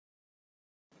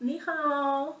你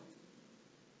好，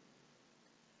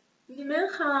你们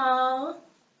好，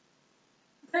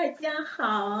大家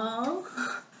好.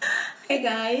 Hey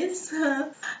guys,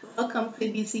 welcome to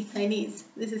BC Chinese.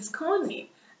 This is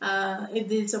Connie. If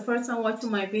this is the first time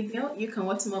watching my video, you can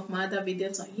watch some of my other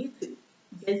videos on YouTube.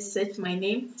 Just search my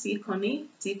name, C Connie,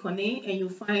 and you'll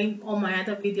find all my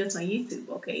other videos on YouTube.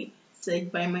 Okay,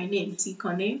 search by my name, C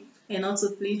Connie, and also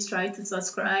please try to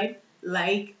subscribe,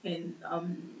 like, and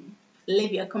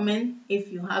leave your comment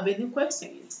if you have any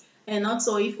questions. And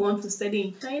also, if you want to study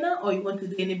in China or you want to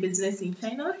do any business in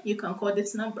China, you can call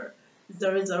this number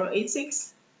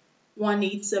 0086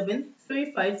 187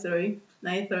 353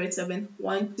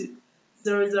 93712.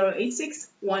 0086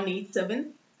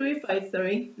 187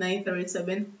 353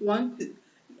 93712.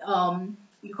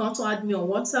 You can also add me on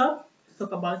WhatsApp to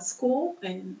talk about school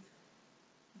and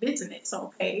business,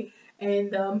 okay?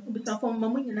 And before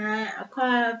mama nyina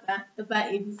akwa ba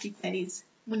ABC Chinese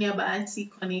munya ba anti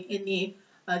koni any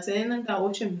tenen ga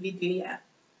watch video ya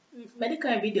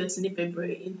medical videos ni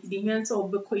bebre nti di hia nso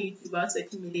obekọ YouTube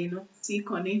search me no see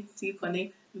koni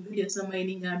videos no mai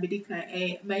ni nya be kan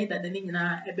mai dada ni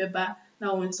nyina ebeba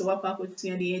na won so wapa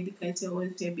akotua de edi kan se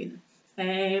won se bi no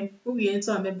uwie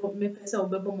nso amebo me pese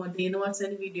obebo modern na watch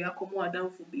video akomo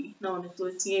adamfo bi na won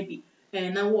so tie bi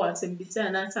na wo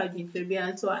asɛmbisa na asa adwintwere bi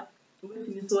nso a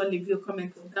wobɛtumi nso leave your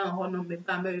comment down hɔ no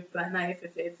meba mɛreply na ayɛ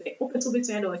fɛfɛɛfɛ wopɛ sɛ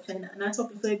wobɛtumi ade wɔ China anaasɛ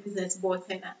wopɛ sɛ ɔyɛ business bɔ wɔ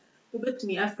China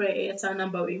wobɛtumi afrɛ ɛyɛ saa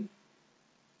number wei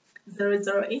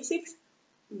 0086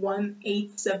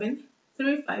 187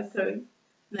 353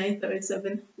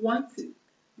 93712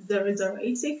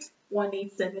 0086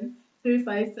 187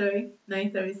 353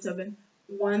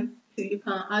 93712. You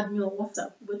can add me on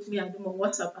WhatsApp wobɛtumi add me on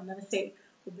WhatsApp anaasɛ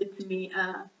wobɛtumi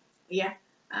yeah,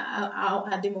 I'll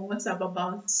add them on WhatsApp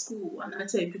about school and I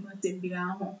tell you what they be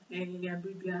at home and yeah,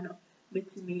 baby, I know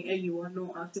with me and you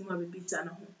know I'll do my baby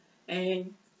home.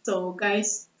 And so,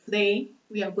 guys, today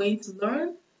we are going to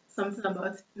learn something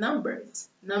about numbers.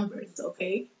 Numbers,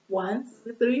 okay? 1,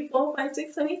 2, 3, 4, 5,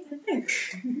 6, 7, 8, and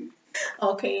 10.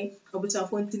 Okay, I'll be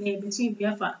talking between we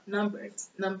have numbers.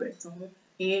 Numbers,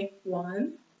 okay?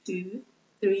 1, 2,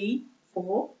 3,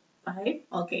 4, 5.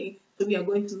 Okay. So we are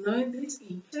going to learn this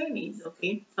in Chinese,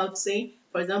 okay? How to say,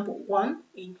 for example, 1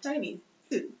 in Chinese,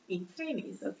 2 in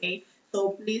Chinese, okay? So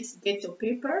please get your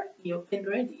paper, your pen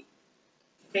ready,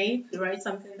 okay, to write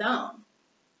something down.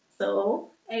 So,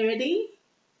 are you ready?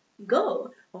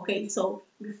 Go! Okay, so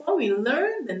before we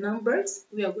learn the numbers,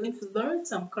 we are going to learn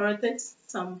some characters,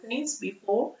 some things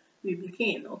before we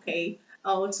begin, okay?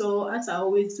 Also, as I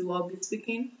always do, I'll be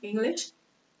speaking English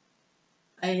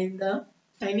and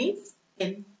Chinese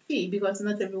and because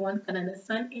not everyone can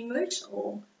understand English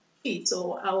or P.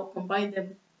 So I'll combine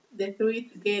them, the three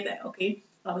together, okay?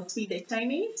 I'll speak the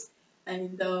Chinese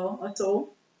and also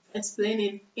explain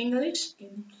in English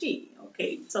in P,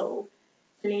 okay? So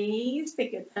please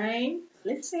take your time,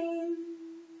 listen.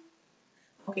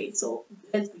 Okay, so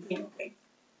let's begin, okay?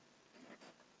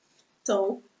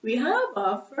 So we have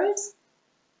our first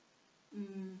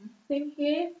thing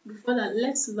here. Before that,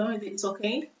 let's learn this,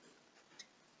 okay?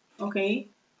 Okay.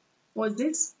 What's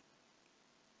this?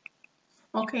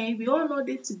 Okay, we all know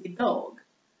this to be dog.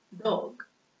 Dog.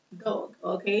 Dog,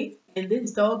 okay? And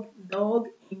this dog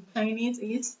in Chinese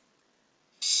is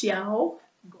xiao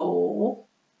go.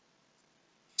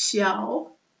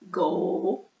 Xiao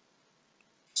go.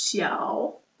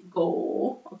 Xiao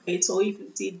go. Okay, so if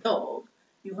you see dog,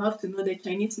 you have to know the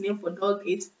Chinese name for dog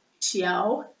is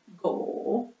xiao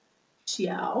go.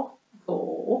 Xiao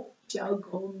go. Xiao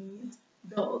go means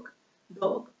dog.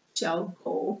 Dog. Xiao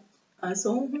go.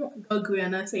 So dog we are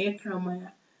not saying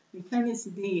kramaya. The Chinese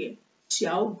day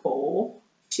xiao go,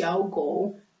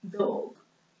 dog.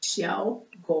 Xiao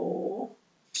go,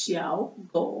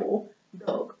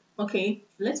 dog. Okay,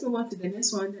 let's move on to the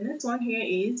next one. The next one here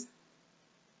is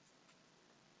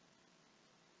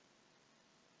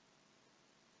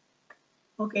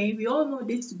okay, we all know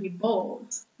this to be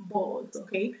balls. Balls,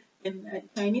 okay? And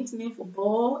Chinese name for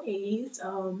ball is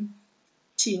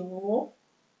chiu.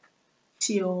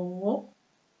 Chiu,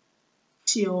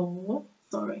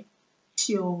 sorry,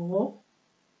 chiu,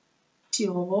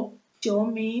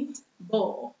 means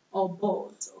ball or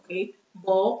balls, okay?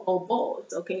 Ball or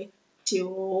balls, okay?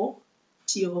 Chiu,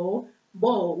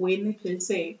 ball, we need to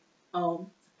say,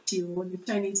 chiu, the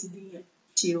Chinese idiom,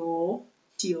 chiu,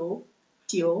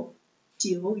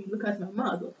 you look at my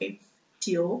mouth, okay?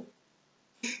 Chiu,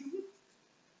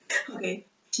 okay,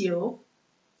 chiu,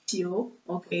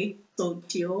 okay? So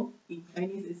chiu in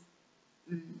Chinese is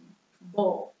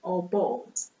ball or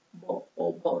balls,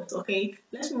 okay?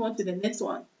 Let's move on to the next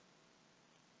one.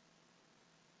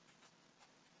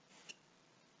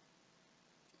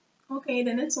 Okay,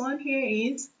 the next one here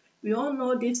is, we all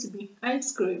know this to be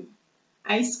ice cream.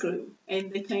 Ice cream.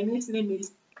 And the Chinese name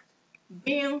is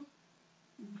Bing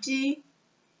Ji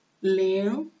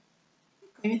Ling.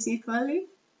 Can you see it clearly?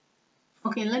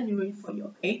 Okay, let me read for you,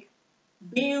 okay?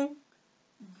 Bing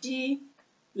Ji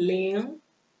Ling.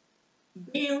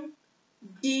 Bing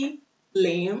Ji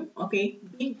Ling. Okay,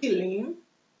 Bing Ji Ling.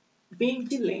 Bing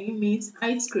Ji Ling means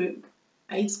ice cream.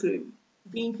 Ice cream.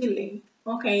 Bing Ji Ling.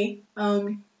 Okay,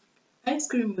 ice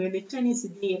cream in the Chinese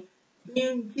is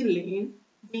Bing Ji Ling.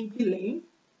 Bing Ji Ling.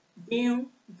 Bing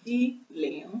Ji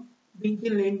Ling. Bing Ji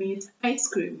Ling means ice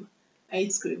cream.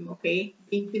 Ice cream, okay?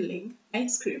 Bing Ji Ling,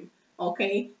 ice cream.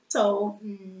 Okay, so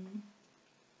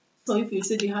so if you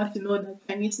said you have to know the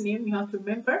Chinese name, you have to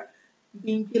remember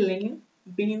Bing Ji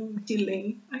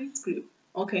Ling, ice cream.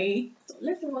 Okay, so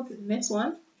let's move on to the next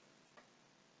one.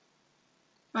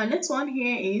 Our next one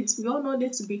here is, we all know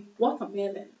this to be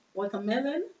watermelon.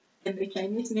 Watermelon, and the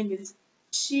Chinese name is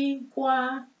Shi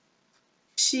Gua.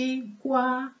 Shi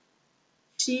Gua.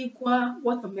 Shi Gua,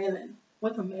 watermelon.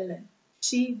 Watermelon.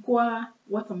 Shi Gua,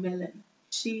 watermelon.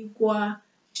 Shi Gua.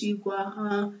 Shi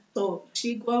Gua. So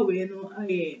Shi Gua we know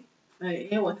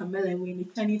watermelon we in the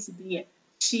Chinese be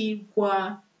Shi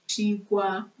Gua. Shi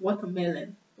Gua,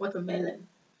 watermelon. Watermelon.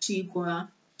 Shi Gua.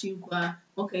 Shi Gua.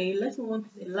 Okay, let's move on to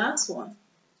the last one.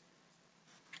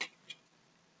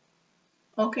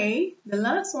 Okay, the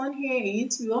last one here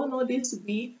is, we all know this to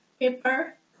be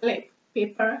paper clip.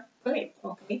 Paper clip,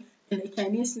 okay? And the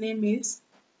Chinese name is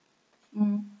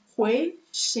Hui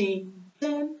Xin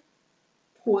Den.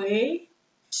 Hui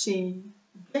Xin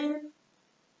Den.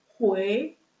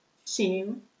 Hui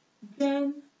Xin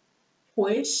Den.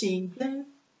 Hui Xin Den.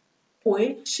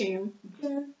 Hui Xin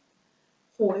Den.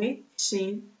 Hui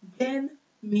Xin Den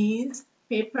means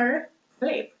paper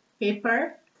clip.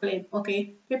 Paper clip,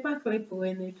 okay? Paper clip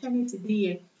when the Chinese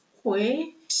is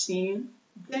Hui Xin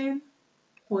Den.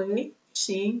 Hui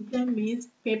Xin Den means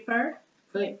paper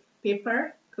clip.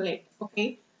 Paper clip,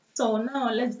 okay? So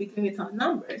now let's begin with our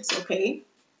numbers, okay?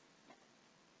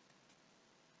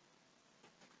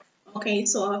 Okay,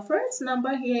 so our first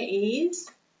number here is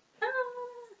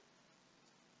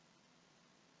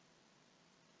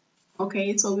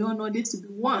okay, so we all know this to be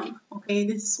 1. Okay,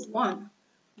 this is 1.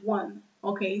 1.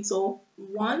 Okay, so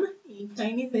 1 in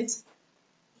Chinese is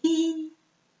E.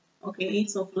 Okay,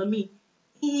 so follow me.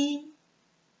 E.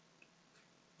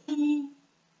 E.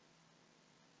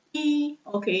 E.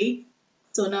 Okay,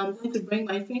 so now I'm going to bring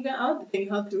my finger out, then you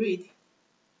have to read.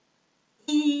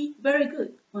 E. Very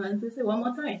good. Let's say one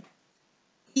more time.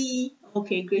 E.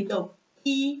 Okay, great job.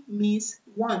 E means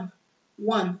 1.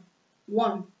 1.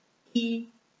 1. E.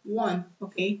 1.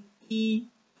 Okay. E.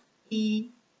 E.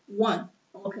 1.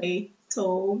 Okay.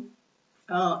 So,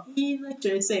 E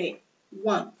let's say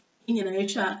 1. In your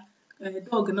nature,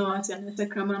 dog no as and a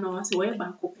crama no as way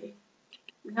back. Okay.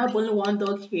 We have only one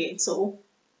dog here, so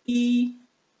E.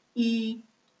 E.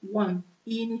 1.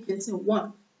 E needs say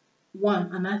 1.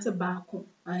 1 and that's a back.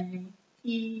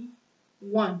 E.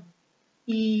 1.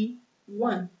 E.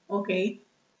 1. Okay.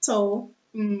 So,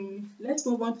 let's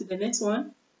move on to the next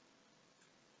one.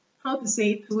 How to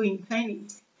say 2 in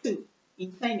Chinese? 2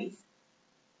 in Chinese.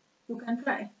 Who can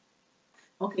try?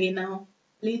 Okay, now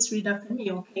please read after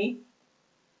me, okay?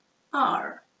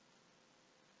 R.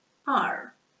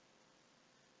 R.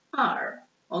 R.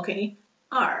 Okay.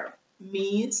 R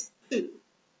means 2.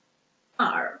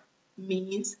 R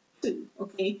means 2.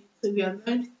 Okay. So we have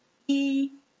learned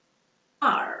E.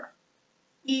 R.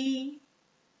 E.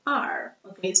 R.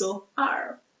 Okay, so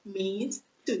R means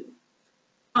 2.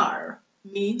 R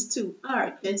means 2.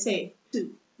 R can say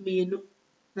 2. Mean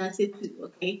not say 2.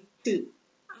 Okay, 2.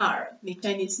 R. The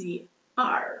Chinese say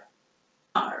R.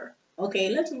 R. Okay,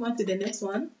 let's move on to the next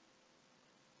one.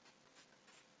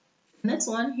 The next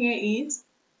one here is,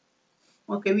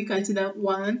 okay, we consider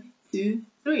 1, 2,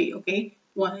 3. Okay,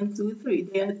 1, 2, 3.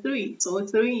 There are 3. So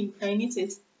 3 in Chinese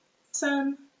is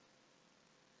sun.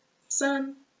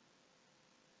 Sun.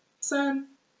 Sun.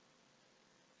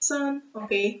 Sun.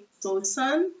 Okay, so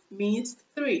sun means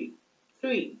 3.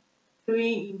 3.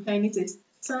 3 in Chinese is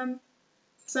sun.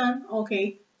 Sun.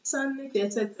 Okay, sun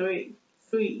just a 3.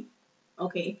 3.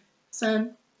 Okay,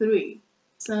 sun. 3.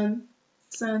 Sun.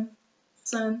 Sun.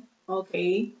 Sun.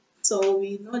 Okay, so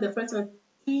we know the first one.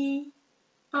 E.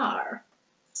 R.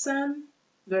 Sun.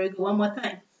 Very good. One more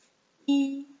time.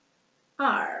 E.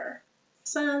 R.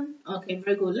 Sun. Okay,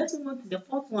 very good. Let's move on to the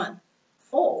fourth one.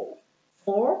 4.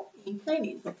 4 in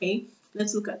Chinese. Okay,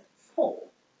 let's look at 4.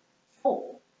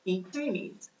 4 in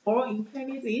Chinese. 4 in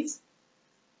Chinese is,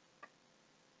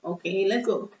 okay, let's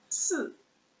go. 4.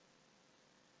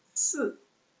 4.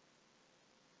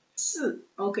 4.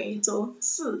 Okay, so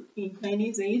四 in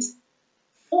Chinese is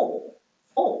four.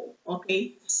 Four.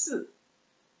 Okay, 四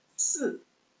四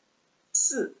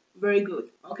四. Very good.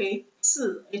 Okay,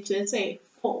 四 it should say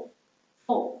four.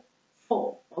 Four.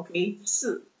 Four. Okay,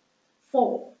 四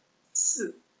four.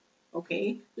 四.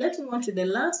 Okay, let's move on to the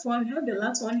last one. We have the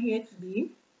last one here to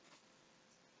be.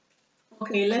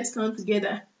 Okay, let's count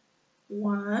together.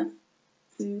 1,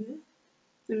 2,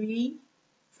 3,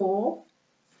 4,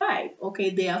 5. Okay,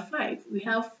 there are 5. We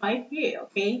have 5 here.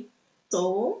 Okay,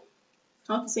 so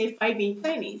how to say 5 in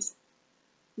Chinese?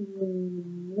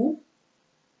 五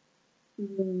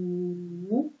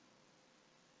五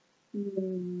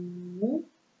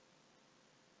五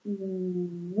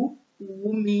五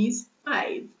五 means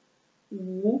 5.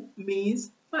 Wu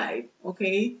means 5.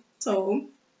 Okay, so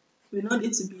we know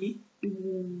it to be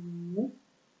wu,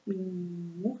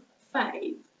 wu,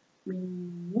 5.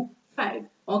 Wu, 5.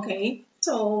 Okay,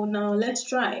 so now let's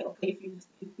try. Okay,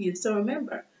 if you still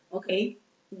remember. Okay,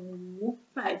 wu,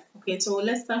 5. Okay, so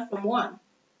let's start from 1.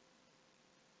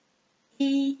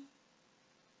 E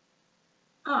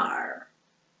R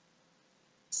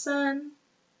三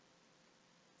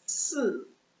四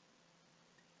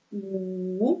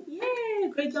五. Yay,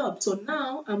 great job. So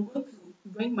now I'm going to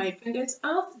bring my fingers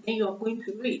out, then you are going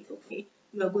to read. Okay,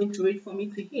 you are going to read for me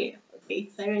to hear. Okay,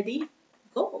 is that ready?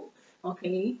 Go.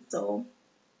 Okay, so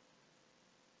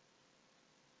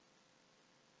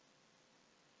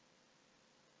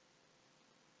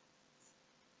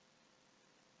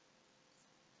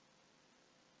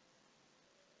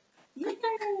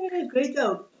yay, great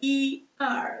job. E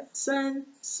R 三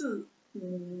四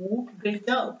五. Great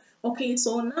job. Okay,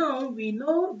 so now we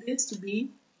know this to be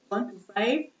 1 to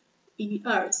 5. E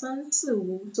R 三四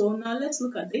五. So now let's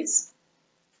look at this.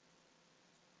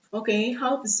 Okay,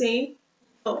 how to say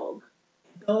dog?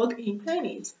 Dog in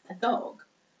Chinese. A dog.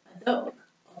 A dog.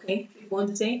 Okay, if you want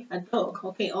to say a dog.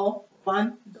 Okay, or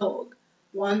one dog.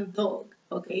 One dog.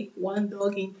 Okay, one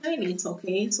dog in Chinese.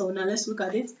 Okay, so now let's look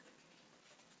at it.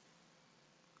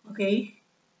 Okay,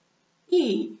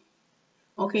 E.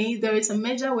 Okay, there is a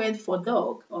measure word for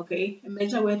dog. Okay, a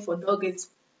measure word for dog is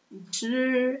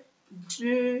zhi,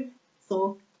 zhi.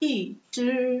 So E,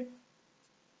 zhi,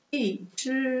 E,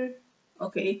 zhi.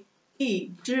 Okay,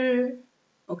 E, zhi.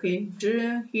 Okay,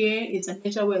 zhi here is a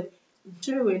measure word.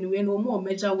 Zhi when we no more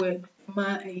measure word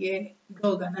ma a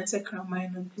dog and I say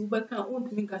cramine and two but can't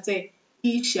think I say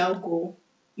E shall go.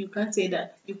 You can't say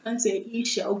that. You can't say E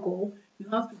shall go. You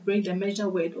have to bring the measure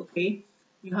word, okay?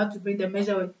 You have to bring the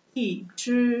measure word E,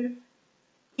 zhi,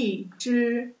 E,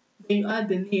 zhi. Then you add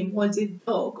the name. What's it?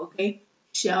 Dog, okay?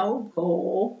 Shall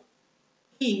go.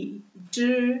 E,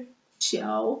 zhi,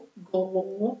 shall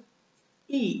go.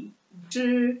 E,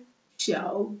 zhi,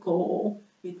 shall go.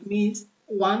 It means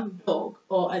one dog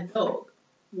or a dog.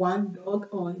 One dog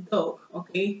or a dog.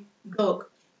 Okay? Dog.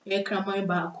 E kramai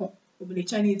baako. Obìnrin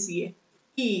Chinese here.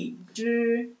 一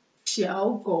只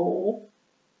小狗.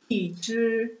 一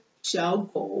只小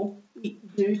狗. 一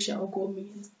只小狗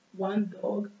means one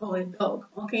dog or a dog.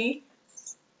 Okay?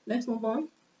 Let's move on.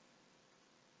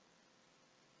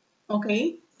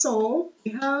 Okay, so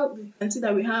you can see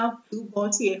that we have two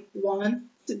balls here. 1,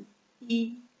 2.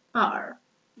 E R.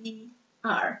 E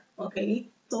R. Okay,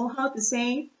 so how to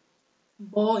say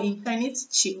ball in Chinese?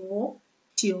 球.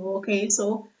 球. Okay,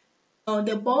 so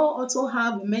the ball also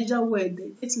have a measure word.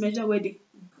 This measure word is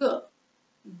g.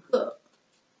 G.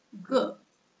 G.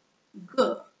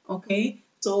 G. Okay,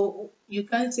 so you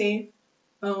can say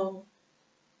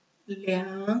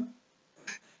两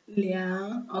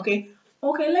两. Okay.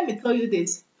 Okay, let me tell you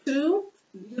this. 2,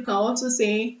 you can also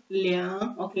say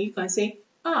两. Okay, you can say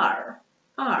二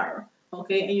二.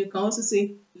 Okay, and you can also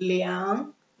say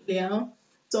两 两.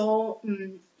 So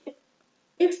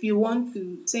if you want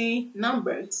to say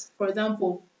numbers, for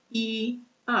example, 一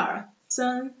二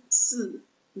三四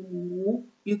五,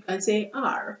 you can say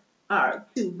二二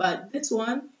too. But this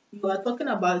one, you are talking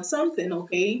about something,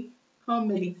 okay? How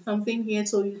many? Something here.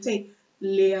 So you say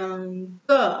两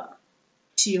个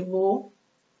球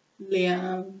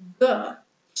两个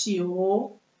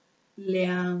球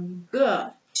两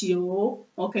个球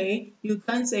Okay, you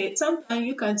can say sometimes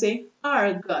you can say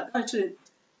二个 但是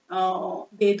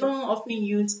they don't often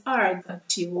use 二个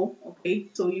球 Okay,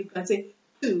 so you can say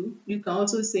 2. You can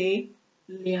also say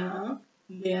两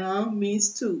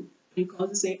means 2. You can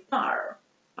also say 二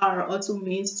also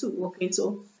means 2. Okay,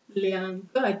 so 两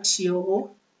个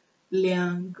球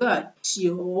两个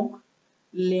球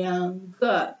两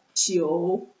个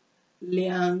球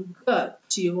两个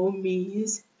球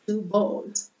means 2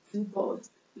 balls. 2 balls.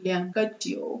 两个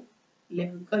球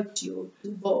两个球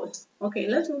 2 balls. Okay,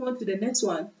 let's move on to the next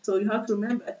one. So you have to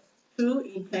remember 2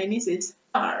 in Chinese is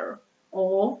二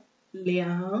or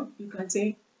两. You can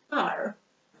say 二.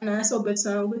 And also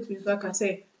better, which means I can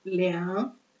say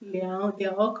两, 两. They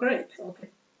are all correct. Okay.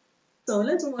 So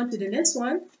let's move on to the next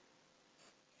one.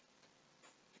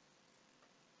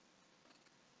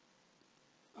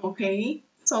 Okay.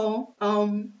 So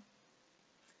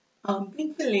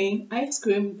Pink ice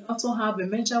cream also have a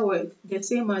major word the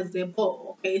same as the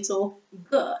ball. Okay. So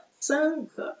个, 三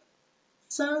个,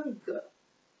 三个,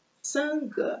 三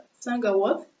个, 三个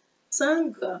what?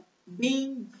 三个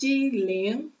冰激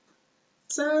凌，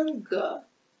三个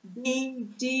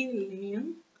冰激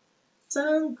凌，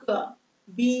三个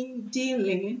冰激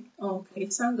凌。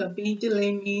Okay, 三个冰激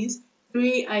凌 means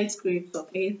 3 ice creams.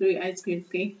 Okay, 3 ice creams.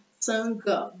 Okay, 三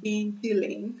个冰激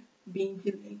凌，冰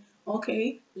激凌。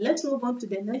Okay, let's move on to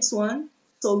the next one.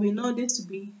 So we know this to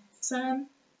be 三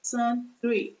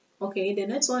 3. Okay, the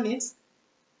next one is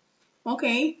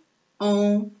okay.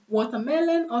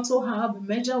 Watermelon also have a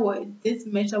measure word. This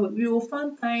measure word, we will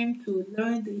find time to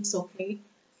learn this. Okay,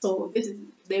 so this is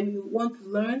then we want to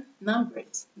learn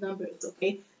numbers.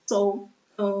 Okay, so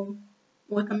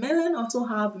watermelon also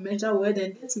have a measure word,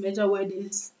 and this measure word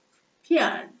is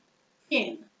pian,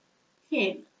 pian,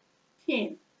 pian,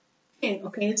 pian, pian.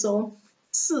 Okay, so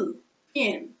四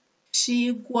片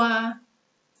西瓜，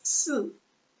四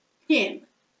片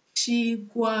西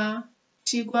瓜。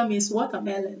西瓜 means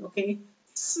watermelon. Okay,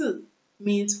 四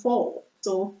means 4.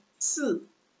 So 四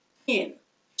片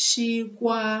西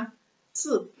瓜，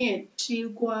四片西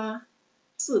瓜，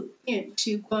四片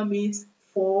西瓜 means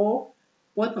 4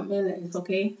 watermelons.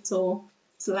 Okay, so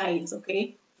slice.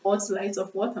 Okay, 4 slices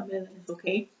of watermelons.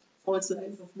 Okay, 4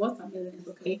 slices of watermelons.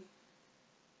 Okay,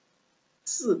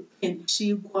 四片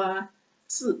西瓜，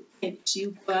四片西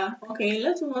瓜。Okay,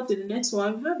 let's move on to the next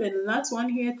one. We have the last one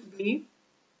here today.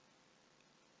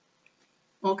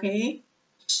 Okay,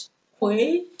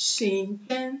 回形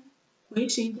针，回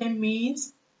形针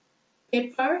means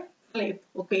paper clip.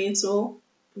 Okay, so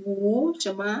五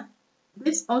什么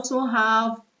this also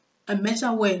have a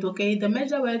measure word. Okay, the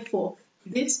measure word for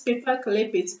this paper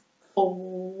clip is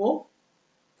口，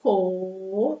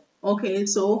口。Okay,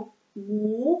 so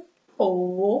五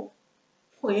口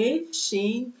回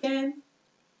形针，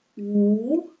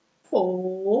五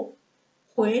口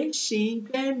回形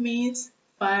针 means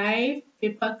 5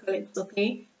 paper clips.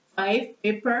 Okay, 5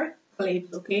 paper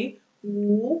clips. Okay,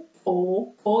 五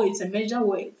口口 is a measure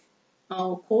word.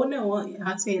 Ko na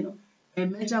has a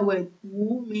measure word.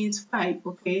 Wu means 5.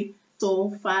 Okay, so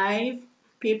 5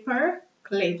 paper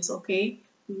clips. Okay,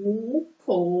 五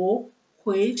口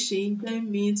回形针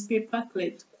means paper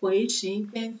clips. 回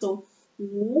形针 so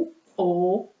五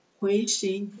口回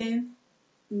形针，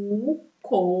五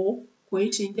口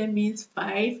回形针 means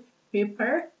 5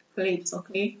 paper clips.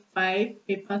 Okay, 5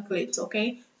 paper clips.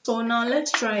 Okay, so now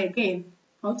let's try again.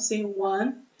 How to say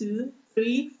 1, 2,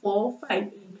 3, 4,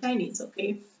 5 in Chinese.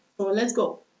 Okay, so let's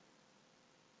go.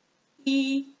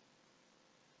 一、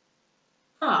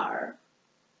二、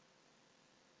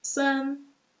三、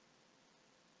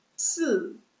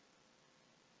四、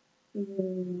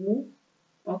五。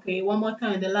Okay, one more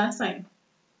time, the last time.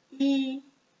 一、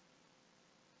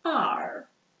二、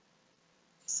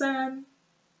三、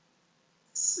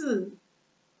四、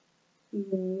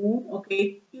五。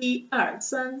Okay, 一、二、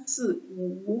三、四、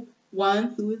五。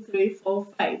1, 2, 3, 4,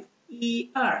 5.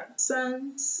 一、二、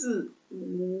三、四、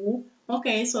五。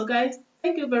Okay, so guys,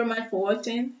 thank you very much for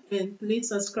watching, and please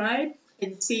subscribe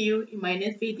and see you in my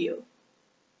next video.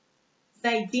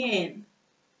 再见。